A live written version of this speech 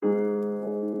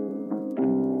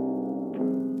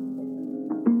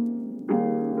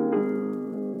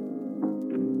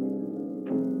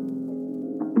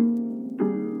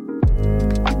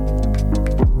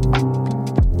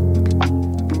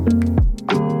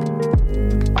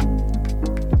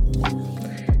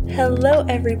Hello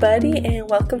everybody and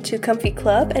welcome to Comfy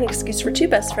Club, an excuse for two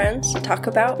best friends to talk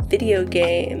about video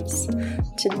games.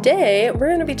 Today we're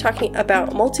going to be talking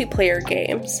about multiplayer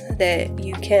games that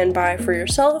you can buy for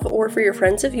yourself or for your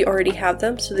friends if you already have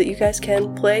them so that you guys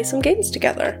can play some games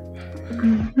together.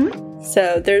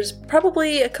 So there's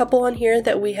probably a couple on here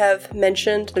that we have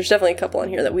mentioned. There's definitely a couple on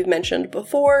here that we've mentioned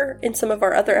before in some of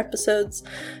our other episodes.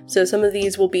 So some of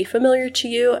these will be familiar to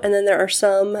you. And then there are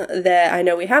some that I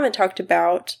know we haven't talked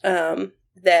about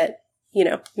that,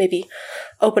 maybe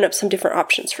open up some different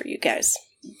options for you guys.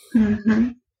 Mm-hmm.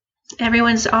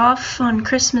 Everyone's off on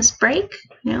Christmas break,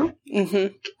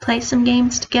 play some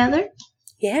games together.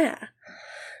 Yeah.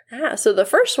 So the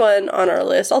first one on our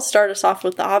list, I'll start us off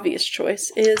with the obvious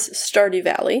choice, is Stardew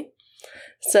Valley.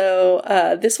 So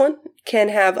this one can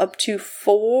have up to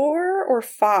 4 or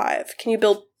 5. Can you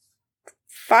build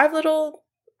 5 little,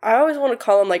 I always want to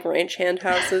call them like ranch hand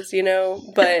houses,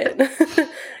 but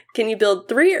can you build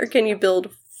 3 or can you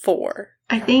build 4?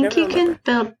 I think you can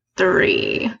build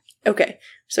 3. Okay,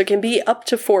 so it can be up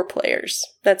to 4 players.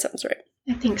 That sounds right.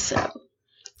 I think so.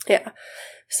 Yeah.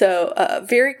 So,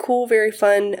 very cool, very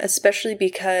fun, especially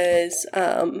because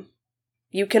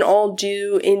you can all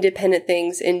do independent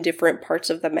things in different parts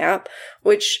of the map,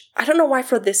 which I don't know why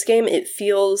for this game it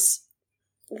feels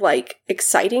like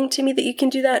exciting to me that you can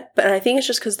do that, but I think it's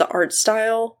just because the art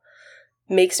style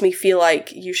makes me feel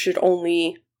like you should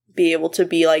only be able to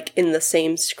be like in the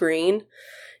same screen,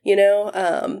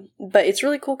 but it's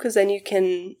really cool because then you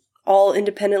can all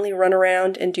independently run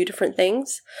around and do different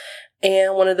things.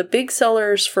 And one of the big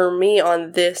sellers for me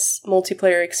on this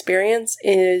multiplayer experience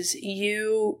is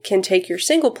you can take your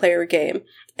single player game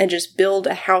and just build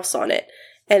a house on it,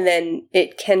 and then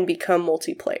it can become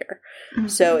multiplayer. Mm-hmm.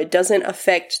 So it doesn't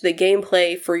affect the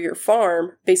gameplay for your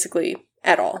farm, basically,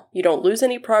 at all. You don't lose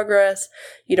any progress.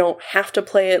 You don't have to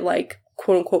play it like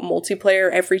quote-unquote multiplayer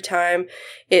every time.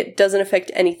 It doesn't affect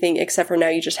anything except for now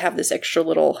you just have this extra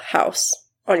little house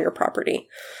on your property.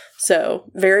 So,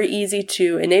 very easy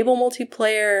to enable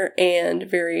multiplayer and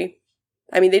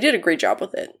they did a great job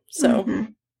with it. So,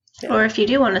 yeah. Or if you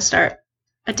do want to start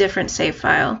a different save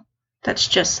file, that's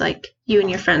just like you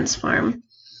and your friend's farm,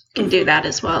 you can do that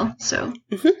as well. So,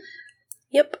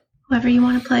 Yep. However you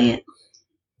want to play it.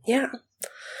 Yeah.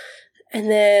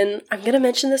 And then I'm going to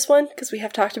mention this one because we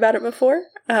have talked about it before.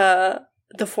 The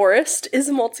Forest is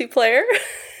multiplayer.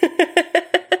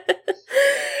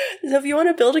 So if you want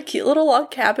to build a cute little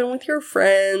log cabin with your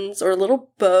friends, or a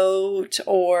little boat,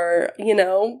 or,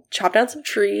 chop down some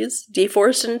trees,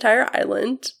 deforest an entire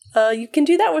island, you can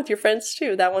do that with your friends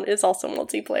too. That one is also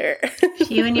multiplayer.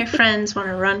 If you and your friends want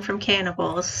to run from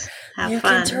cannibals, have fun. You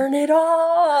can turn it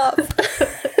off.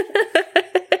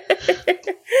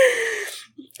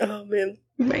 Oh, man.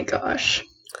 Oh my gosh.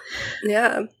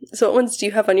 Yeah. So what ones do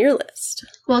you have on your list?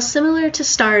 Well, similar to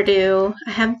Stardew,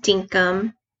 I have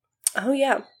Dinkum. Oh,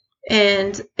 yeah.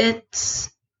 And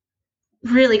it's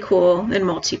really cool in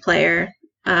multiplayer.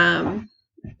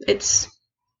 It's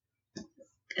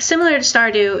similar to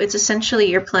Stardew. It's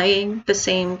essentially you're playing the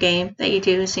same game that you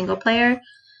do single player.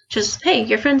 Just, hey,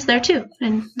 your friend's there too.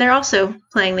 And they're also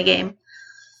playing the game.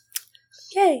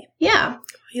 Yay. Yeah.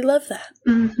 We love that.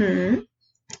 Mm-hmm.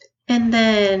 And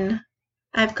then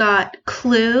I've got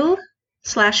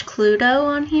Clue/Cluedo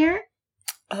on here.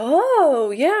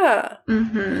 Oh, yeah.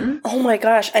 Mm-hmm. Oh my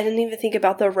gosh, I didn't even think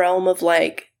about the realm of,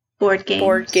 board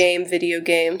game, video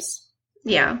games.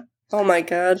 Yeah. Oh my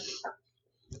god.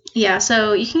 Yeah,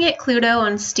 so you can get Cluedo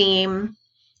on Steam,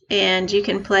 and you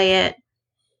can play it,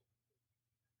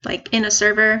 in a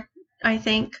server, I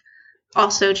think.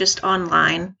 Also just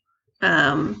online.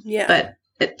 Yeah. But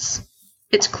it's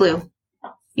Clue,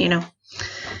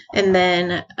 And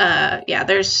then,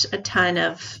 there's a ton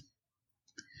of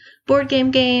board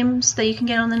games that you can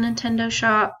get on the Nintendo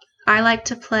shop. I like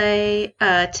to play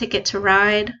Ticket to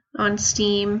Ride on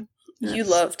Steam. You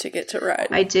love Ticket to Ride.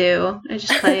 I do. I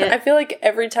just play it. I feel like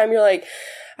every time you're like,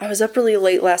 I was up really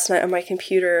late last night on my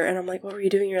computer, and I'm like, what were you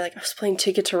doing? You're like, I was playing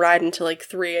Ticket to Ride until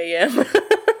 3 a.m.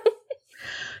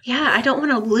 Yeah, I don't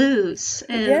want to lose.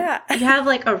 And yeah. You have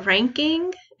a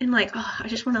ranking, and I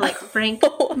just want to rank.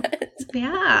 What?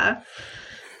 Yeah.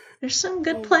 There's some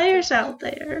good players out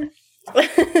there.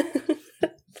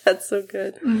 That's so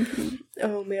good. Mm-hmm.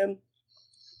 Oh, man.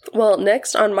 Well,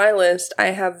 next on my list,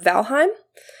 I have Valheim,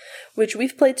 which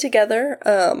we've played together.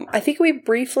 I think we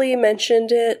briefly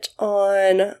mentioned it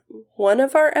on one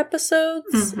of our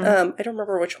episodes. Mm-hmm. I don't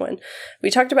remember which one.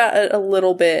 We talked about it a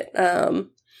little bit.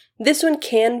 This one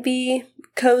can be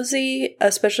cozy,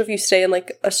 especially if you stay in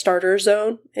like a starter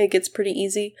zone. It gets pretty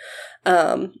easy.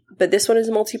 But this one is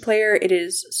multiplayer. It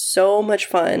is so much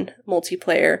fun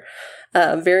multiplayer.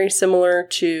 Very similar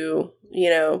to,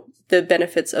 the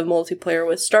benefits of multiplayer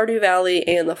with Stardew Valley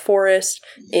and The Forest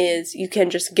is you can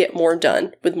just get more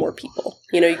done with more people.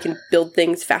 You can build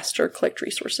things faster, collect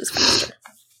resources faster.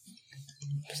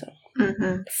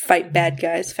 So, fight bad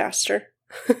guys faster.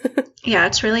 Yeah,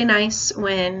 it's really nice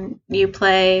when you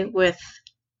play with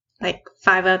like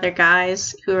 5 other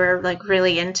guys who are like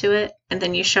really into it, and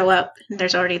then you show up and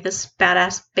there's already this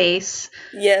badass base.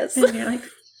 Yes. And you're like,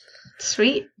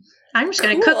 sweet. I'm just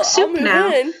going to cook soup now.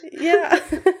 Yeah.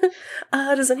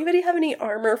 Does anybody have any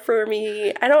armor for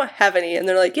me? I don't have any. And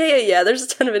they're like, yeah. There's a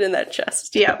ton of it in that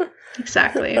chest. Yep,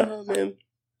 exactly. Oh, man.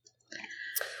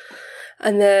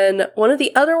 And then one of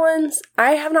the other ones,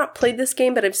 I have not played this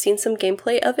game, but I've seen some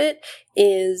gameplay of it,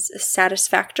 is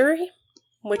Satisfactory,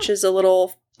 which is a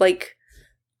little, like,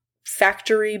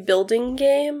 factory building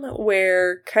game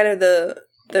where kind of the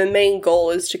main goal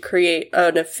is to create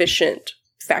an efficient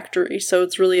factory. So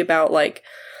it's really about like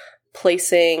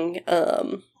placing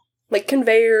like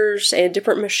conveyors and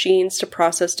different machines to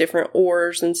process different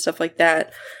ores and stuff like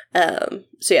that.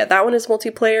 So yeah, that one is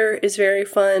multiplayer, is very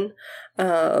fun.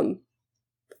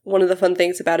 One of the fun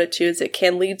things about it too is it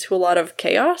can lead to a lot of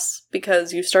chaos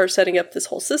because you start setting up this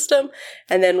whole system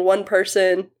and then one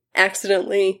person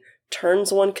accidentally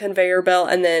turns one conveyor belt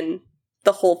and then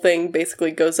the whole thing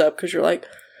basically goes up because you're like,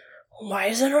 why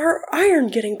isn't our iron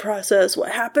getting processed?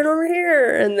 What happened over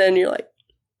here? And then you're like,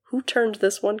 who turned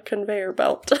this one conveyor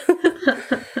belt?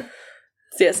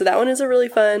 So that one is a really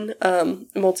fun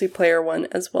multiplayer one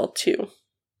as well, too.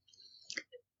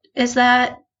 Is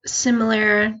that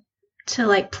similar to,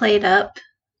 like, Played Up,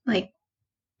 like,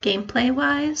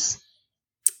 gameplay-wise?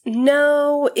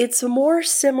 No, it's more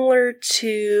similar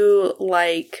to,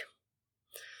 like,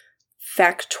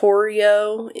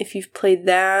 Factorio, if you've played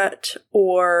that,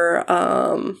 or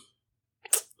I'm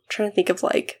trying to think of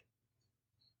like,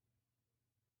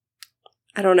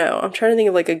 I don't know, I'm trying to think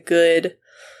of like a good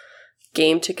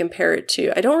game to compare it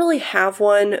to. I don't really have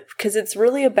one because it's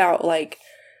really about like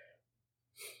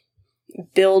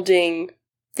building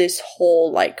this whole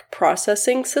like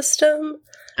processing system.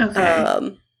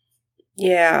 Okay.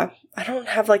 Yeah, I don't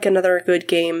have like another good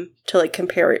game to like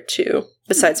compare it to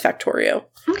besides Factorio.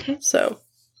 Okay. So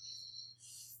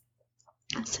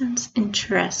that sounds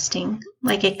interesting.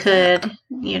 Like it could,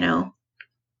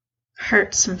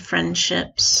 hurt some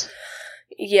friendships.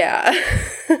 Yeah.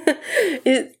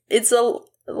 It's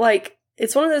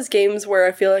one of those games where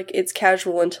I feel like it's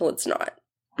casual until it's not.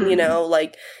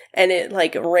 Mm-hmm. And it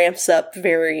like ramps up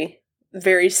very,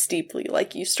 very steeply.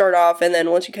 Like you start off and then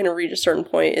once you kind of reach a certain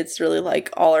point, it's really like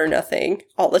all or nothing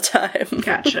all the time.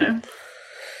 Gotcha.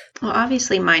 Well,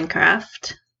 obviously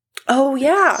Minecraft. Oh,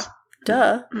 yeah.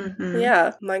 Duh. Mm-hmm.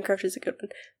 Yeah, Minecraft is a good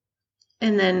one.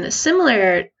 And then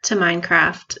similar to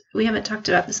Minecraft, we haven't talked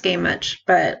about this game much,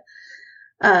 but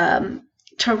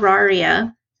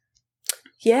Terraria.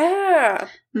 Yeah.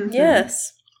 Mm-hmm.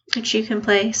 Yes. Which you can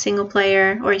play single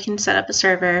player, or you can set up a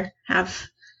server, have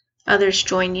others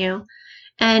join you.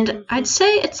 And I'd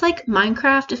say it's like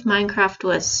Minecraft if Minecraft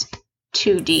was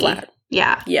 2D. Flat.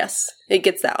 Yeah. Yes, it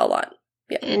gets that a lot.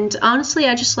 Yeah. And honestly,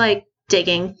 I just like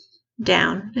digging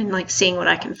down and like seeing what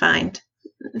I can find.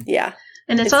 Yeah.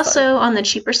 And it's also fun. On the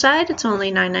cheaper side. It's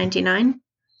only $9.99.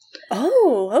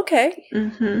 Oh, okay.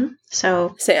 Mm-hmm.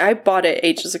 So I bought it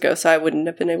ages ago, so I wouldn't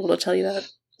have been able to tell you that.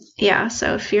 Yeah,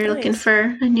 so if you're looking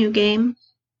for a new game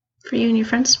for you and your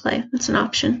friends to play, that's an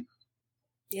option.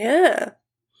 Yeah.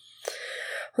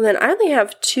 Well, then I only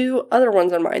have 2 other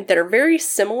ones on mine that are very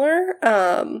similar.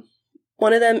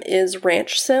 One of them is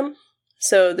Ranch Sim.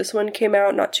 So this one came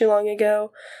out not too long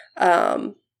ago.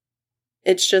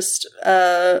 It's just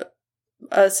a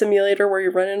simulator where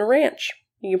you're running a ranch.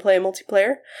 You can play a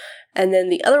multiplayer. And then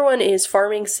the other one is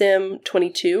Farming Sim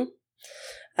 22.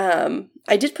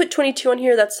 I did put 22 on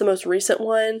here. That's the most recent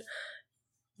one.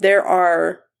 There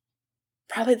are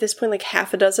probably at this point like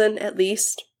half a dozen at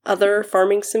least other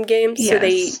farming sim games. Yes.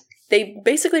 So they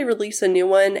basically release a new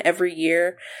one every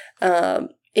year.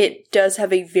 It does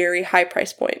have a very high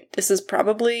price point. This is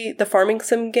probably, the farming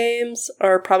sim games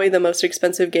are probably the most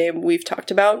expensive game we've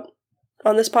talked about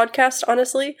on this podcast,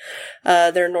 honestly.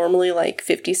 They're normally like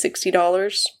 $50,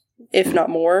 $60, if not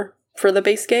more, for the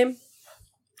base game.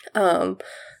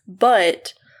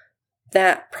 But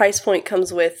that price point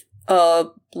comes with a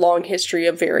long history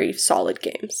of very solid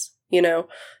games,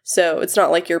 So it's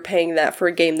not like you're paying that for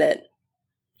a game that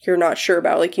you're not sure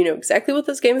about. Like, you know exactly what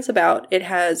this game is about. It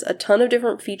has a ton of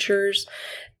different features.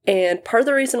 And part of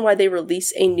the reason why they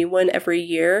release a new one every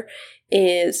year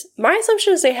is, my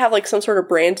assumption is they have like some sort of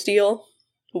brand deal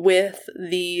with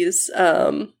these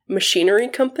machinery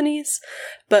companies.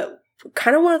 But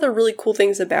kind of one of the really cool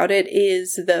things about it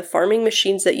is the farming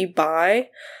machines that you buy.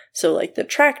 So like the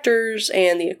tractors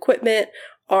and the equipment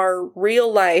are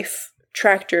real life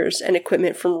tractors and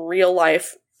equipment from real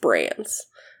life brands.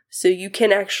 So you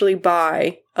can actually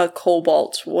buy a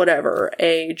Cobalt, whatever,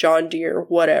 a John Deere,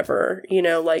 whatever,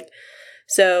 like,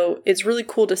 so it's really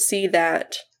cool to see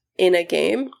that in a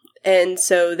game. And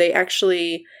so they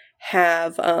actually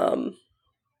have,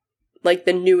 like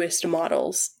the newest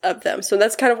models of them. So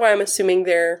that's kind of why I'm assuming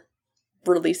they're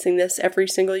releasing this every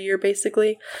single year,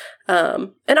 basically.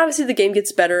 And obviously the game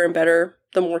gets better and better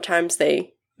the more times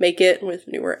they make it, with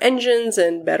newer engines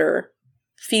and better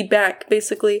feedback,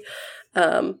 basically.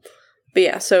 But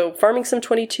yeah, so Farming Sim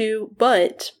 22,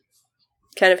 but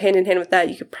kind of hand in hand with that,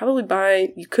 you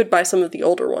could buy some of the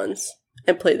older ones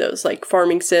and play those, like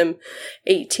Farming Sim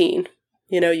 18.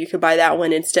 You could buy that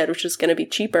one instead, which is going to be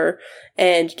cheaper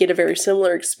and get a very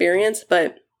similar experience,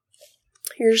 but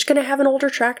you're just going to have an older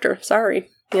tractor. Sorry,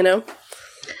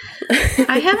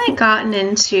 I haven't gotten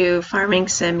into Farming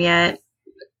Sim yet,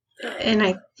 and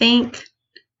I think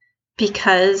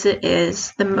because it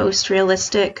is the most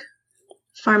realistic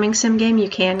Farming Sim game you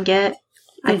can get,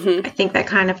 I think that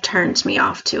kind of turns me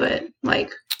off to it.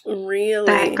 Like, really,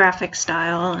 that graphic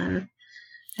style and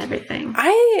everything.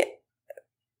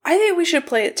 I think we should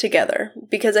play it together,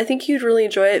 because I think you'd really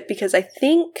enjoy it, because I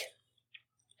think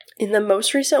in the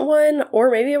most recent one,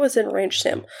 or maybe it was in Ranch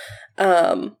Sim,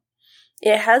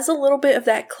 it has a little bit of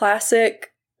that classic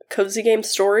cozy game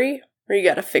story where you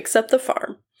gotta fix up the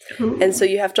farm. Ooh. And so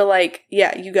you have to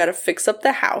you gotta fix up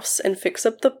the house and fix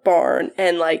up the barn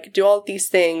and do all these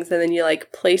things, and then you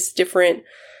place different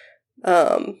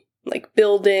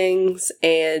buildings,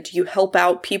 and you help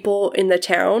out people in the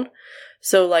town.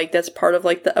 So that's part of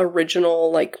the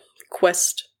original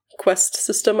quest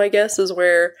system, I guess, is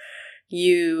where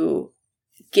you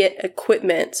get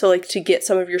equipment. So to get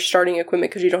some of your starting equipment,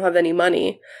 because you don't have any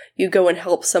money, you go and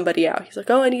help somebody out. He's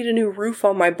like, oh, I need a new roof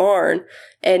on my barn,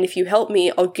 and if you help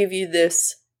me, I'll give you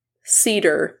this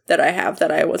cedar that I have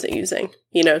that I wasn't using,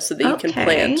 so that you can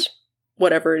plant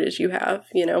whatever it is you have,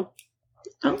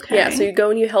 Okay. Yeah, so you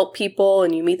go and you help people,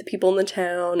 and you meet the people in the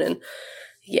town, and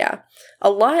yeah. A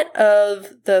lot of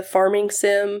the Farming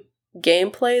Sim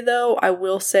gameplay, though, I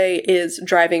will say, is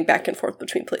driving back and forth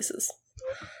between places.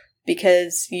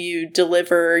 Because you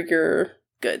deliver your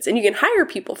goods. And you can hire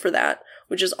people for that,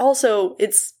 which is also,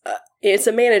 it's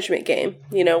a management game,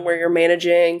 where you're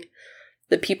managing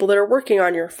the people that are working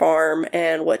on your farm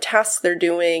and what tasks they're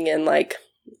doing and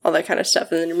all that kind of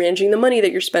stuff. And then you're managing the money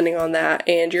that you're spending on that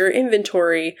and your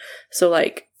inventory. So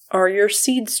are your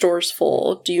seed stores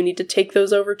full? Do you need to take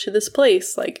those over to this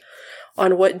place?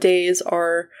 On what days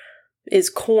is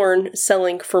corn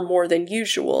selling for more than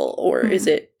usual? Or does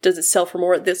it sell for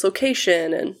more at this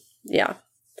location? And yeah,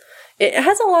 it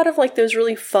has a lot of those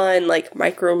really fun,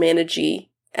 micromanagey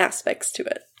aspects to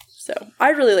it. So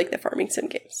I really like the Farming Sim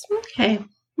games. Okay.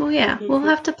 Well, yeah, we'll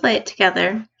have to play it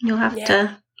together. You'll have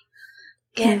to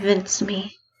convince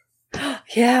me.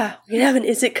 Yeah, we can have an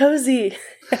Is It Cozy?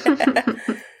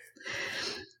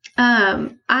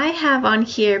 I have on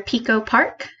here Pico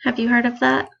Park. Have you heard of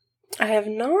that? I have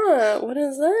not. What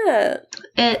is that?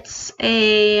 It's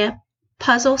a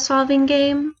puzzle-solving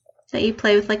game that you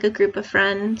play with a group of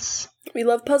friends. We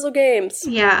love puzzle games.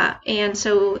 Yeah, and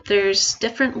so there's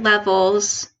different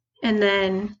levels, and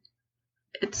then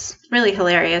it's really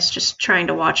hilarious just trying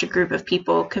to watch a group of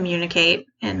people communicate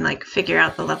and figure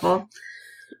out the level.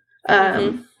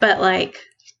 But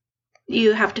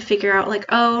you have to figure out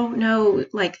oh no,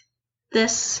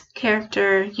 this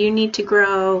character, you need to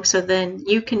grow, so then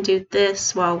you can do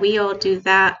this while we all do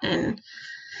that. And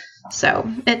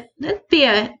so it'd be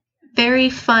a very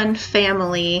fun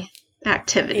family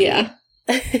activity. Yeah.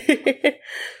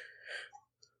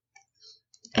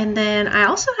 And then I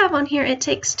also have on here It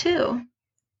Takes Two.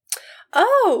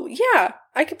 Oh, yeah.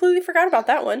 I completely forgot about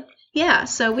that one. Yeah,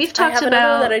 so we've talked about... I have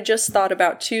another one that I just thought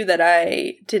about, too, that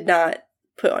I did not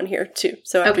put on here, too.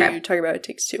 So after you talk about It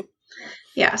Takes Two.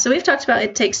 Yeah, so we've talked about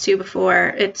It Takes Two before.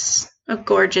 It's a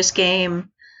gorgeous game.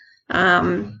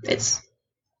 It's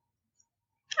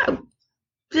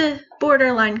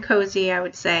borderline cozy, I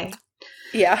would say.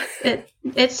 Yeah.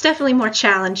 It's definitely more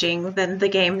challenging than the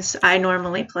games I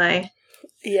normally play.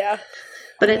 Yeah.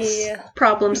 But it's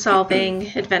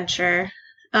problem-solving adventure.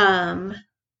 And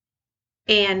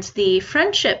the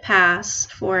friendship pass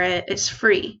for it is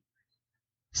free.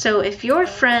 So if your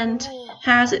friend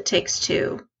has It Takes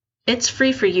Two, it's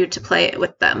free for you to play it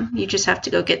with them. You just have to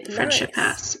go get the friendship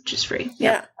pass, which is free.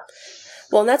 Yeah.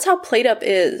 Well, and that's how PlateUp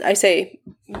is. I say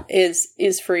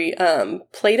is free.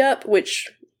 PlateUp, which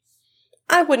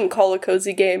I wouldn't call a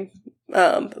cozy game,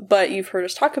 but you've heard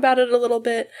us talk about it a little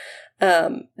bit.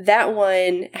 That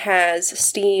one has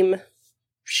Steam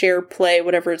Share Play,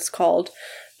 whatever it's called,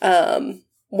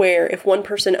 where if one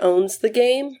person owns the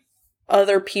game,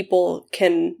 other people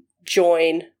can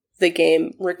join the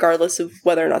game regardless of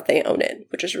whether or not they own it,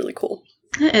 which is really cool.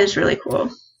 That is really cool.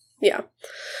 Yeah.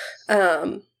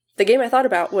 The game I thought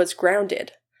about was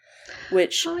Grounded,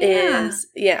 which is,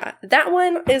 that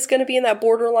one is going to be in that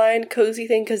borderline cozy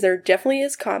thing because there definitely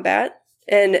is combat,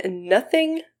 and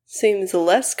nothing seems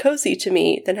less cozy to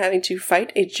me than having to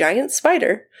fight a giant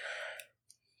spider.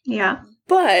 Yeah.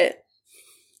 But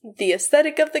the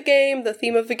aesthetic of the game, the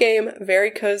theme of the game,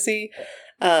 very cozy.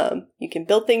 You can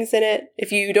build things in it.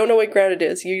 If you don't know what Grounded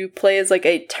is, you play as like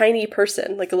a tiny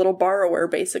person, like a little borrower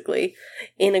basically,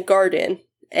 in a garden,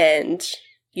 and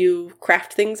you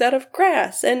craft things out of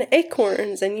grass and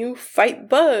acorns, and you fight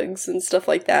bugs and stuff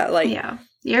like that. Like, yeah,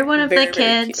 you're one of the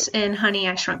kids in Honey,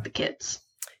 I Shrunk the Kids.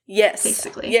 Yes.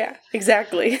 Basically. Yeah,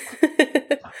 exactly.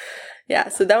 Yeah,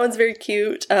 so that one's very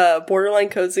cute. Borderline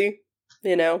cozy,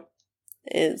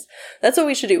 that's what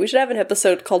we should do. We should have an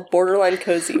episode called Borderline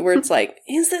Cozy, where it's like,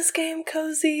 is this game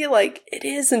cozy? Like, it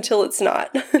is until it's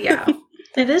not. Yeah.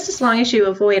 It is, as long as you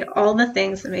avoid all the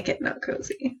things that make it not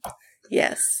cozy.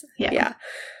 Yes. Yeah.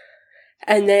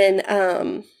 And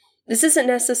then, this isn't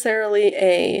necessarily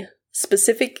a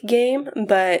specific game,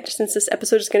 but since this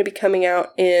episode is going to be coming out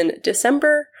in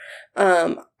December,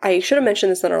 I should have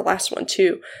mentioned this in our last one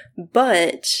too,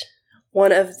 but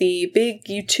one of the big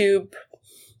YouTube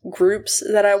groups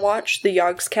that I watch, the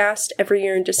Yogscast, every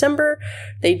year in December,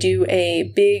 they do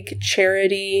a big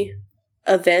charity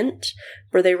event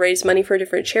where they raise money for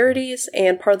different charities,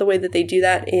 and part of the way that they do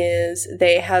that is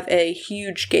they have a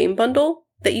huge game bundle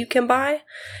that you can buy,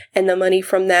 and the money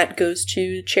from that goes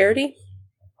to charity.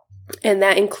 And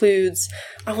that includes,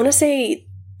 I want to say,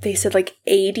 they said like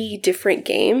 80 different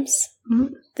games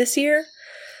this year.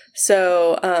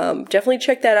 So definitely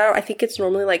check that out. I think it's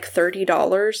normally like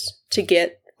 $30 to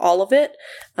get all of it.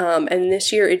 And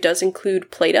this year it does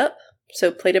include PlateUp.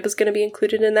 So PlateUp is going to be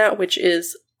included in that, which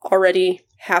is already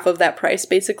half of that price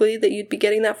basically that you'd be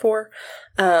getting that for.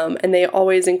 And they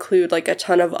always include like a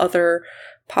ton of other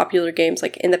popular games.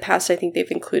 Like in the past, I think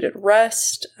they've included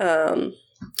Rust.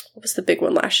 What was the big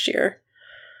one last year?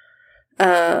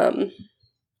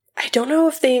 I don't know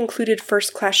if they included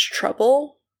First Class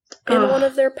Trouble in one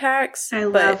of their packs. I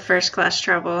love First Class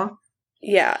Trouble.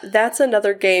 Yeah, that's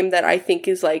another game that I think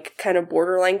is like kind of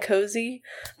borderline cozy.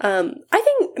 I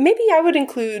think maybe I would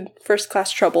include First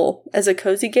Class Trouble as a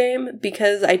cozy game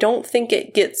because I don't think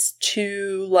it gets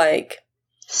too like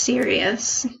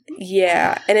serious.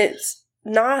 Yeah, and it's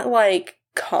not like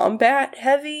combat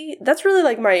heavy. That's really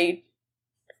like my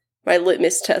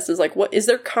litmus test is like, what is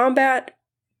there combat?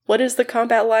 What is the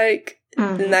combat like?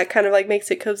 Mm-hmm. And that kind of like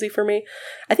makes it cozy for me.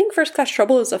 I think First Class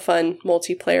Trouble is a fun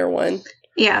multiplayer one.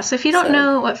 Yeah, so if you don't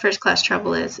know what First Class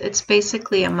Trouble is, it's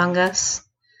basically Among Us,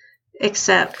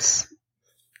 except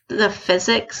the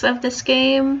physics of this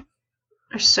game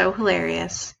are so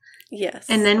hilarious. Yes.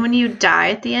 And then when you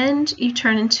die at the end, you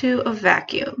turn into a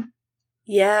vacuum.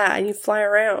 Yeah, and you fly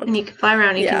around. And you can fly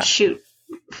around and you can shoot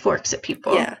forks at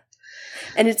people. Yeah.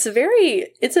 And it's a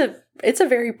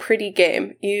very pretty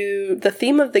game. The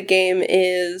theme of the game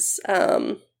is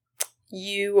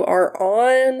you are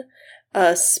on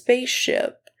a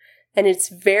spaceship, and it's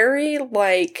very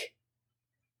like,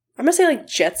 I'm gonna say like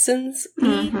Jetsons-y.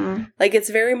 Mm-hmm. Like it's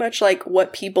very much like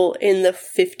what people in the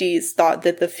 50s thought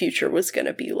that the future was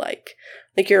gonna be like.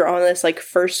 Like you're on this like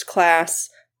first class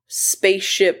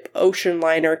spaceship ocean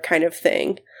liner kind of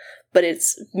thing, but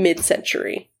it's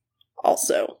mid-century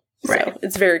also. Right. So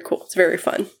it's very cool. It's very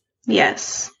fun.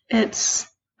 Yes. It's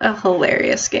a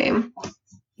hilarious game.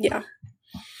 Yeah.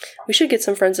 We should get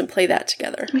some friends and play that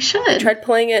together. We should. I tried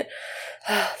playing it.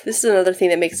 This is another thing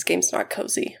that makes games not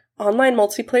cozy. Online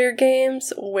multiplayer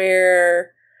games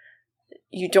where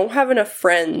you don't have enough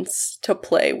friends to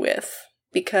play with.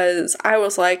 Because I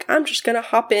was like, I'm just going to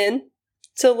hop in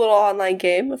to a little online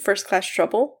game of First Class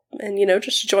Trouble. And,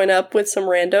 just join up with some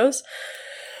randos.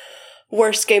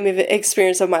 Worst game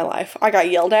experience of my life. I got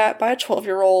yelled at by a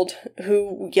 12-year-old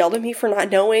who yelled at me for not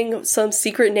knowing some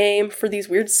secret name for these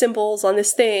weird symbols on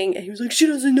this thing. And he was like, she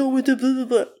doesn't know what the blah, blah,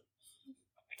 blah.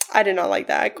 I did not like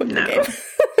that. I quit the game.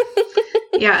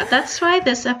 Yeah, that's why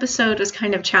this episode was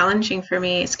kind of challenging for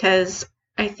me. Is because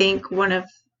I think one of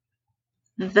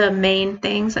the main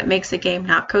things that makes a game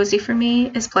not cozy for me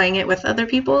is playing it with other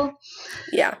people.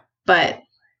 Yeah. But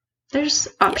there's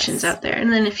options out there.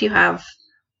 And then if you have,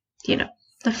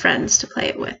 the friends to play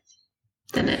it with,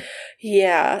 then it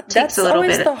takes a little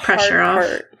bit of pressure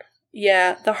off.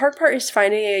 Yeah, the hard part is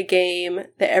finding a game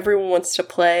that everyone wants to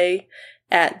play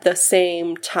at the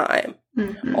same time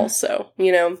also,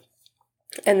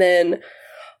 And then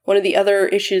one of the other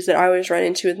issues that I always run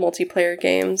into with multiplayer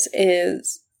games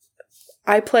is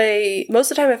most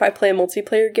of the time if I play a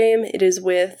multiplayer game, it is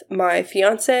with my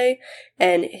fiance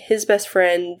and his best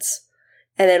friends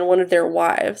and then one of their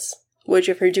wives, which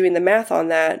if you're doing the math on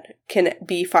that can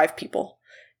be 5 people.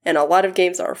 And a lot of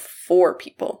games are 4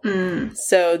 people.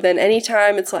 So then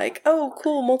anytime it's like, oh,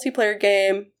 cool, multiplayer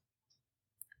game,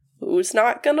 who's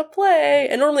not gonna play?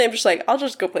 And normally I'm just like, I'll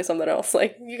just go play something else.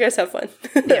 Like, you guys have fun.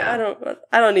 Yeah.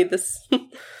 I don't need this.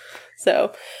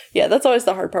 So, yeah, that's always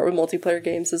the hard part with multiplayer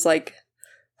games is like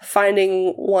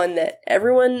finding one that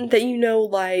everyone that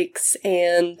likes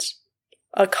and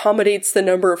accommodates the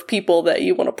number of people that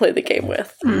you want to play the game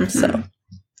with. So,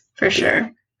 for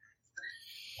sure.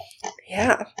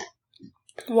 Yeah.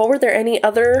 Well, were there any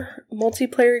other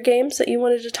multiplayer games that you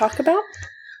wanted to talk about?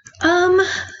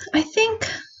 I think,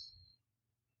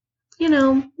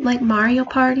 like Mario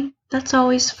Party. That's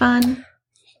always fun.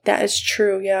 That is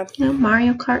true, yeah.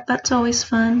 Mario Kart, that's always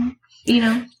fun.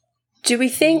 Do we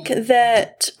think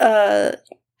that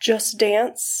Just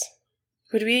Dance,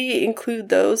 would we include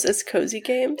those as cozy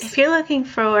games? If you're looking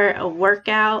for a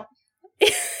workout,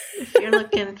 if you're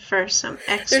looking for some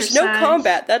exercise. There's no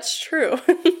combat, that's true.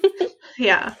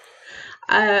 Yeah.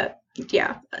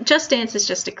 Just Dance is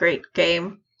just a great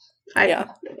game.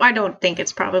 I don't think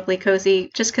it's probably cozy,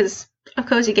 just because a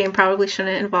cozy game probably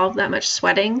shouldn't involve that much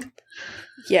sweating.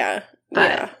 Yeah.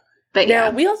 But now,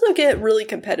 we also get really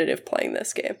competitive playing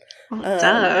this game.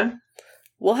 Duh.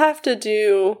 We'll have to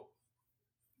do...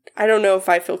 I don't know if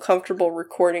I feel comfortable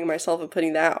recording myself and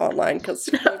putting that online, because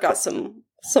I've got some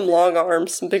long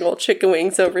arms, some big old chicken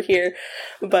wings over here.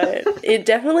 But it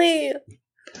definitely...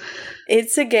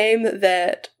 It's a game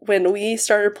that when we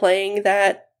started playing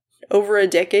that over a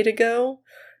decade ago,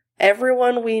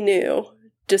 everyone we knew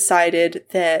decided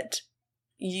that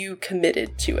you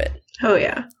committed to it. Oh,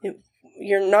 yeah.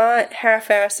 You're not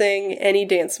half-assing any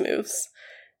dance moves.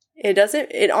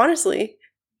 It honestly,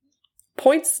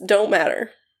 points don't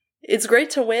matter. It's great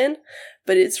to win,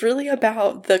 but it's really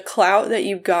about the clout that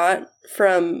you got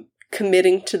from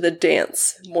committing to the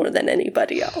dance more than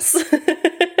anybody else.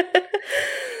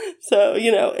 So,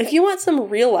 if you want some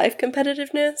real-life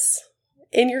competitiveness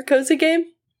in your cozy game,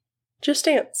 Just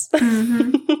Dance.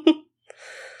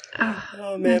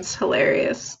 Oh, man. That's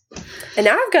hilarious. And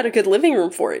now I've got a good living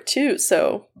room for it, too,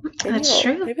 so... That's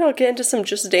true. Maybe I'll get into some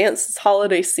Just Dance this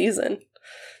holiday season.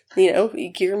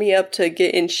 You gear me up to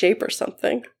get in shape or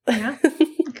something. Yeah.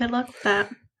 Good luck with that.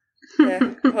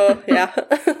 Yeah. Oh, yeah.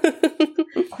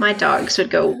 My dogs would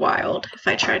go wild if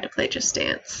I tried to play Just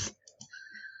Dance.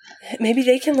 Maybe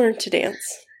they can learn to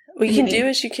dance. What you can do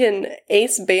is you can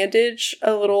ace bandage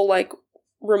a little,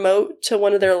 remote to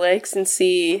one of their legs and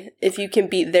see if you can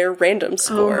beat their random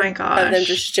score. Oh my gosh. Of them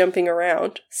just jumping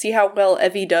around. See how well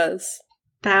Evie does.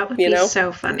 That would be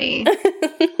so funny.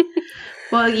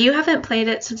 Well, you haven't played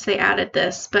it since they added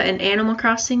this, but in Animal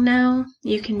Crossing now,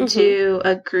 you can do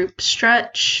a group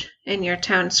stretch in your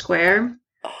town square.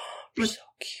 Oh, you're so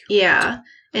cute. Yeah.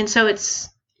 And so it's,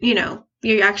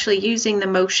 you're actually using the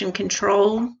motion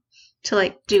control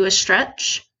to, do a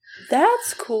stretch.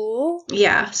 That's cool.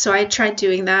 Yeah. So I tried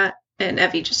doing that, and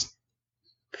Evie just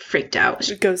freaked out.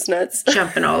 She goes nuts.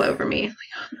 Jumping all over me. Like,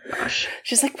 oh my gosh.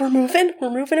 She's like, we're moving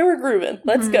and we're grooving.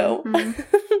 Let's go.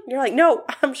 You're like, no,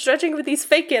 I'm stretching with these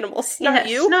fake animals. Not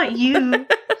you. Not you.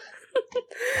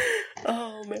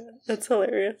 Oh, man. That's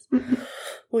hilarious.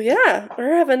 Well, yeah.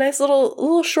 We're having a nice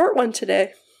little short one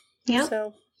today. Yeah.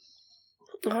 So,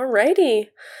 alrighty.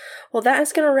 Well, that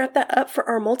is going to wrap that up for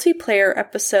our multiplayer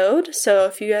episode. So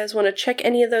if you guys want to check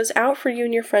any of those out for you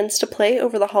and your friends to play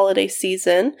over the holiday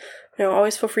season,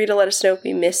 always feel free to let us know if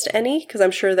we missed any, because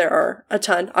I'm sure there are a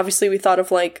ton. Obviously, we thought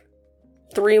of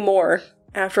 3 more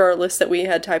after our list that we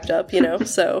had typed up,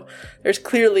 so there's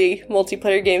clearly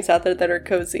multiplayer games out there that are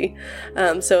cozy.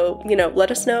 So, let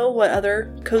us know what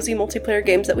other cozy multiplayer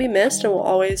games that we missed, and we'll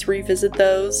always revisit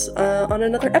those on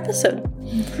another episode.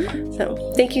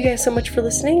 So, thank you guys so much for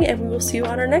listening, and we will see you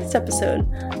on our next episode.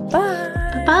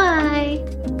 Bye!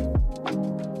 Bye!